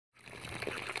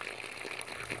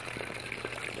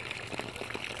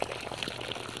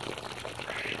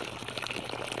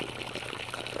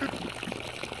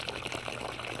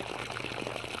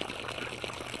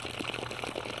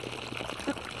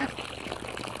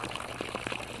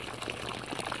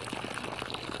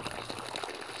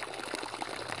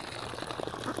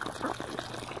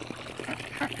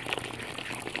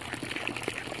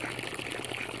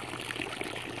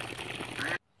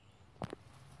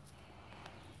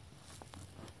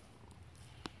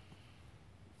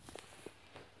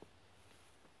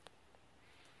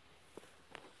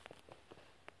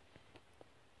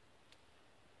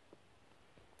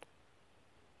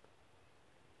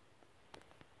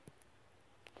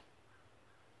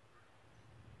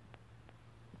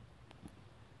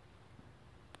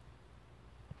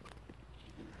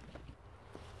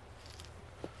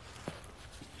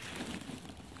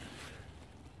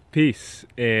Peace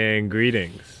and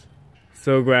greetings.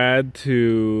 So glad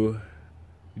to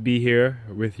be here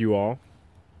with you all.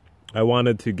 I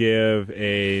wanted to give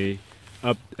an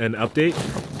update.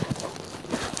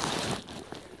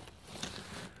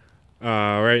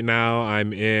 Right now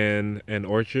I'm in an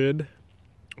orchard,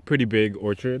 a pretty big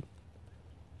orchard,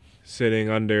 sitting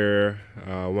under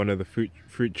one of the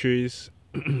fruit trees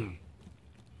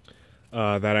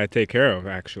that I take care of,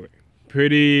 actually.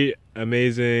 Pretty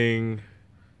amazing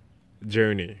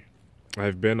journey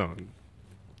I've been on.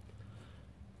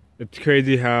 It's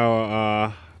crazy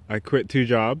how I quit 2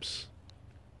 jobs,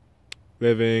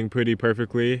 living pretty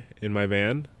perfectly in my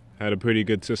van, had a pretty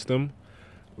good system,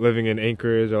 living in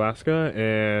Anchorage, Alaska,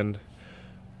 and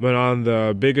went on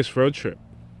the biggest road trip,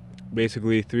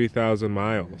 basically 3,000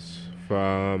 miles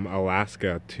from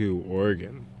Alaska to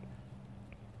Oregon.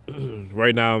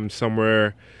 Right now I'm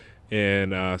somewhere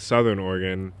in southern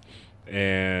Oregon,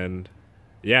 and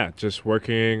yeah, just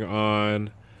working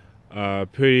on a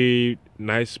pretty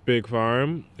nice big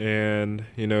farm, and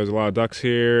there's a lot of ducks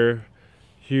here,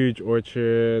 huge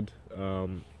orchard,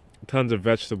 tons of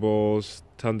vegetables,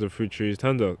 tons of fruit trees,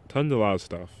 tons of a lot of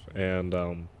stuff. And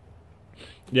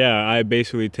yeah, I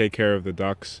basically take care of the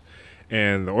ducks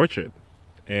and the orchard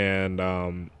and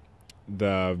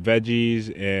the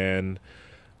veggies and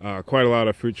quite a lot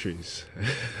of fruit trees.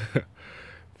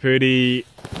 Pretty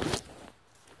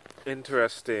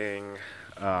interesting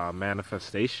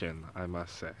manifestation, I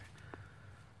must say.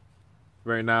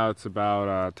 Right now it's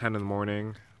about 10 in the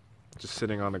morning, just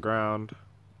sitting on the ground,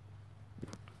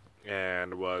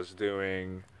 and was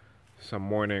doing some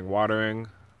morning watering.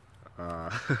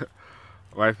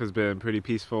 Life has been pretty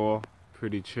peaceful,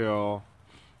 pretty chill.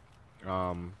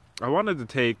 I wanted to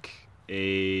take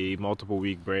a multiple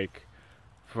week break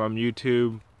from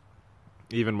YouTube,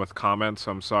 even with comments,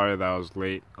 so I'm sorry that I was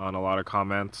late on a lot of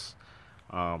comments.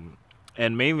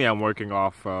 And mainly I'm working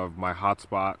off of my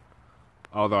hotspot,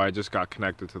 although I just got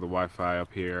connected to the Wi-Fi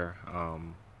up here.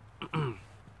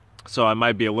 So I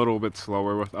might be a little bit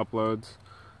slower with uploads.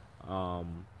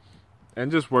 And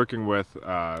just working with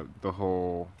the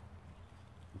whole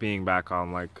being back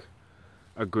on like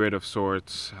a grid of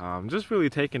sorts. Just really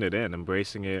taking it in,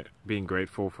 embracing it, being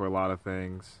grateful for a lot of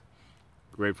things.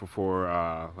 Grateful for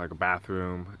like a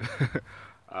bathroom,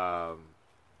 a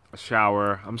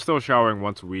shower. I'm still showering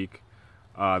once a week.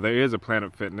 There is a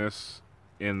Planet Fitness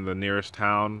in the nearest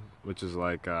town, which is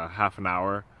like half an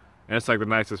hour, and it's like the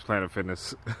nicest Planet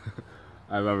Fitness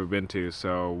I've ever been to,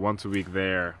 so once a week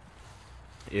there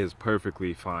is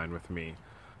perfectly fine with me.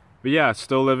 But yeah,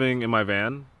 still living in my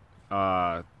van.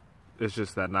 It's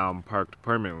just that now I'm parked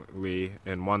permanently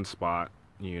in one spot,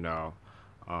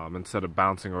 instead of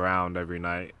bouncing around every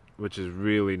night, which is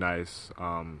really nice.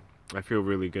 I feel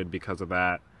really good because of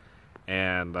that.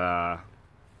 And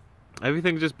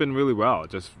everything's just been really well.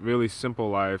 Just really simple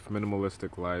life,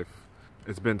 minimalistic life.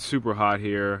 It's been super hot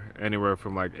here, anywhere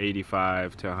from like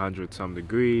 85 to 100 some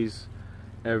degrees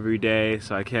every day,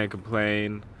 so I can't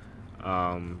complain.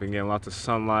 Been getting lots of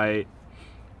sunlight.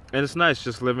 And it's nice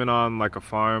just living on like a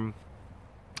farm.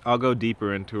 I'll go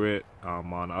deeper into it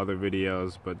on other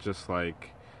videos, but just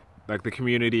like the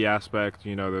community aspect,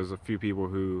 there's a few people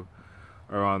who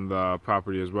are on the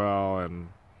property as well, and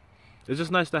it's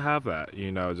just nice to have that,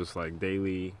 just like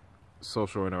daily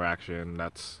social interaction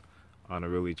that's on a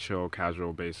really chill,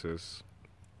 casual basis.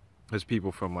 There's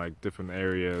people from like different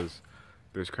areas.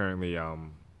 There's currently a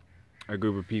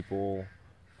group of people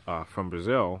from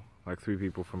Brazil, like 3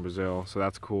 people from Brazil, so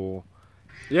that's cool.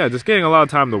 Yeah, just getting a lot of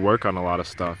time to work on a lot of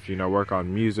stuff, work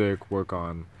on music, work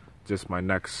on just my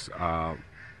next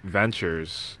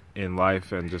ventures in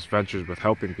life, and just ventures with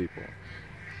helping people.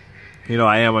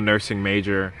 I am a nursing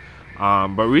major,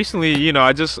 but recently,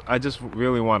 I just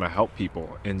really want to help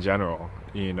people in general,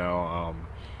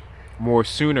 more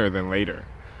sooner than later.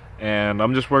 And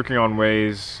I'm just working on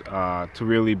ways to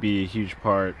really be a huge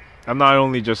part. I'm not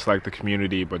only just like the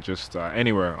community, but just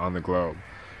anywhere on the globe.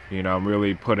 I'm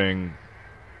really putting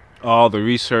all the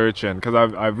research, and because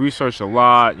I've researched a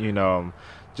lot,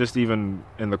 just even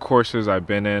in the courses I've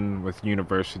been in with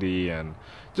university, and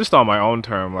just on my own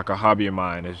term, like a hobby of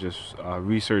mine is just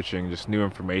researching just new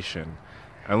information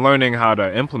and learning how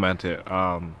to implement it.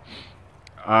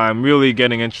 I'm really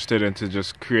getting interested into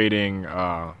just creating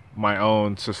my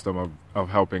own system of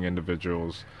helping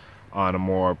individuals on a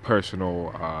more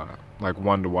personal, like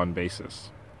one-to-one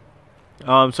basis.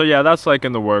 So yeah, that's like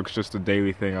in the works, just a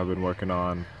daily thing I've been working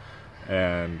on,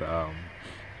 and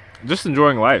just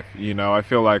enjoying life. I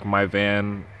feel like my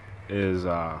van is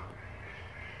at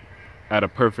a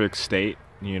perfect state.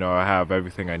 I have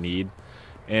everything I need,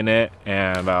 in it,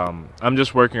 and I'm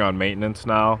just working on maintenance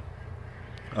now.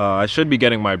 I should be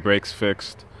getting my brakes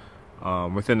fixed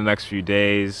within the next few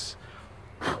days,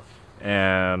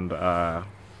 and yeah,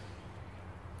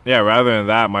 rather than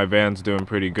that, my van's doing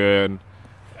pretty good,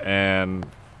 and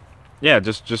yeah,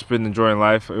 just been enjoying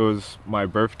life. It was my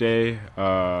birthday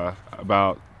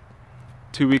about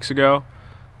 2 weeks ago,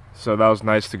 so that was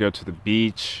nice to go to the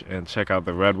beach and check out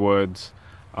the redwoods.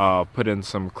 Put in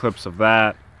some clips of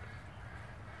that,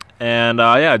 and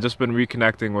yeah, just been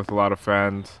reconnecting with a lot of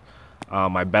friends.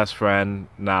 My best friend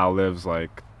now lives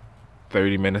like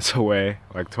 30 minutes away,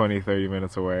 like 20-30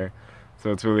 minutes away,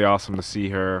 so it's really awesome to see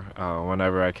her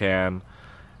whenever I can.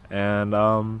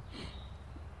 And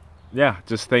yeah,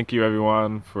 just thank you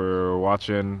everyone for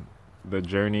watching the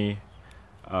journey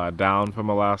down from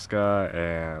Alaska,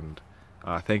 and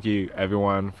thank you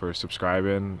everyone for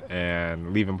subscribing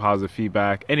and leaving positive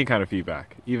feedback, any kind of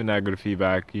feedback, even negative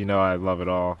feedback. You know, I love it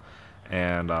all,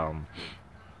 and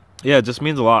yeah, it just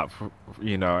means a lot for,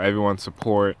 you know, everyone's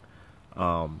support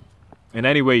in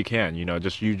any way you can. You know,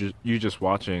 you just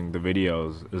watching the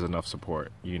videos is enough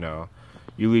support. You know,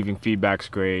 you leaving feedback's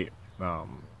great.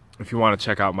 If you want to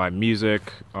check out my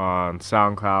music on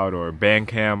SoundCloud or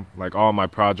Bandcamp, like all my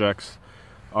projects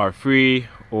are free,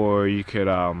 or you could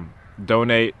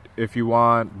donate if you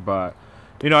want. But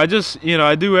you know, I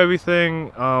do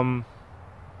everything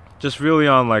just really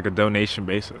on like a donation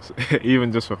basis,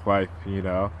 even just with life. You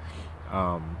know,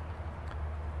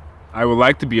 I would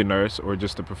like to be a nurse or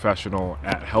just a professional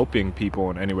at helping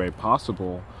people in any way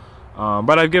possible,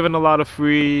 but I've given a lot of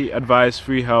free advice,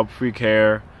 free help, free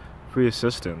care, free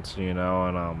assistance, you know,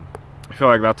 and I feel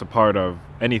like that's a part of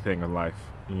anything in life.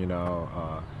 You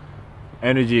know,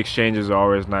 energy exchanges are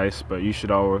always nice, but you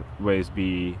should always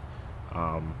be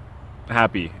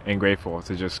happy and grateful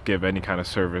to just give any kind of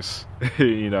service,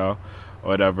 you know,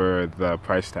 whatever the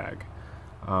price tag.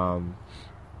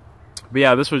 But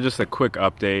yeah, this was just a quick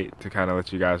update to kind of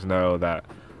let you guys know that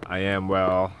I am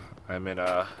well. I'm in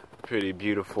a pretty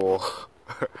beautiful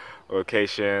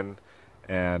location,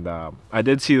 and I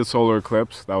did see the solar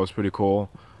eclipse. That was pretty cool.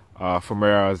 From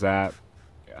where I was at,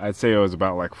 I'd say it was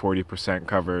about like 40%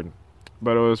 covered,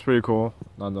 but it was pretty cool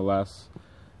nonetheless.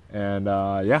 And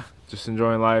yeah, just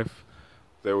enjoying life.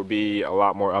 There will be a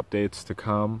lot more updates to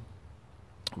come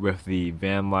with the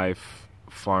van life,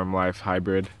 farm life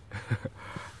hybrid.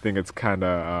 I think it's kind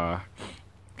of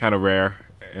rare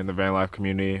in the van life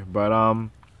community, but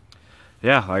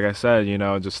yeah, like I said, you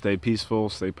know, just stay peaceful,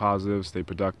 stay positive, stay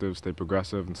productive, stay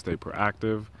progressive, and stay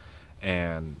proactive.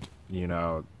 And you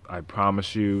know, I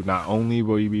promise you, not only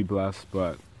will you be blessed,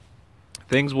 but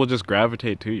things will just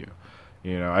gravitate to you.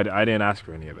 You know, I didn't ask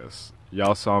for any of this.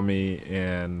 Y'all saw me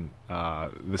in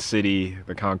the city,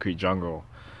 the concrete jungle,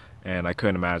 and I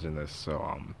couldn't imagine this.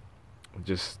 So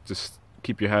just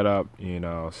keep your head up, you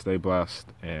know, stay blessed,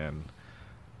 and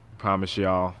promise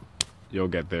y'all, you'll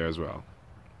get there as well.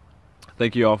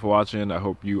 Thank you all for watching. I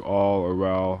hope you all are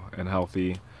well and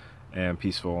healthy and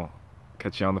peaceful.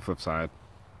 Catch you on the flip side.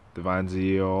 Divine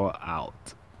Zeal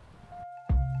out.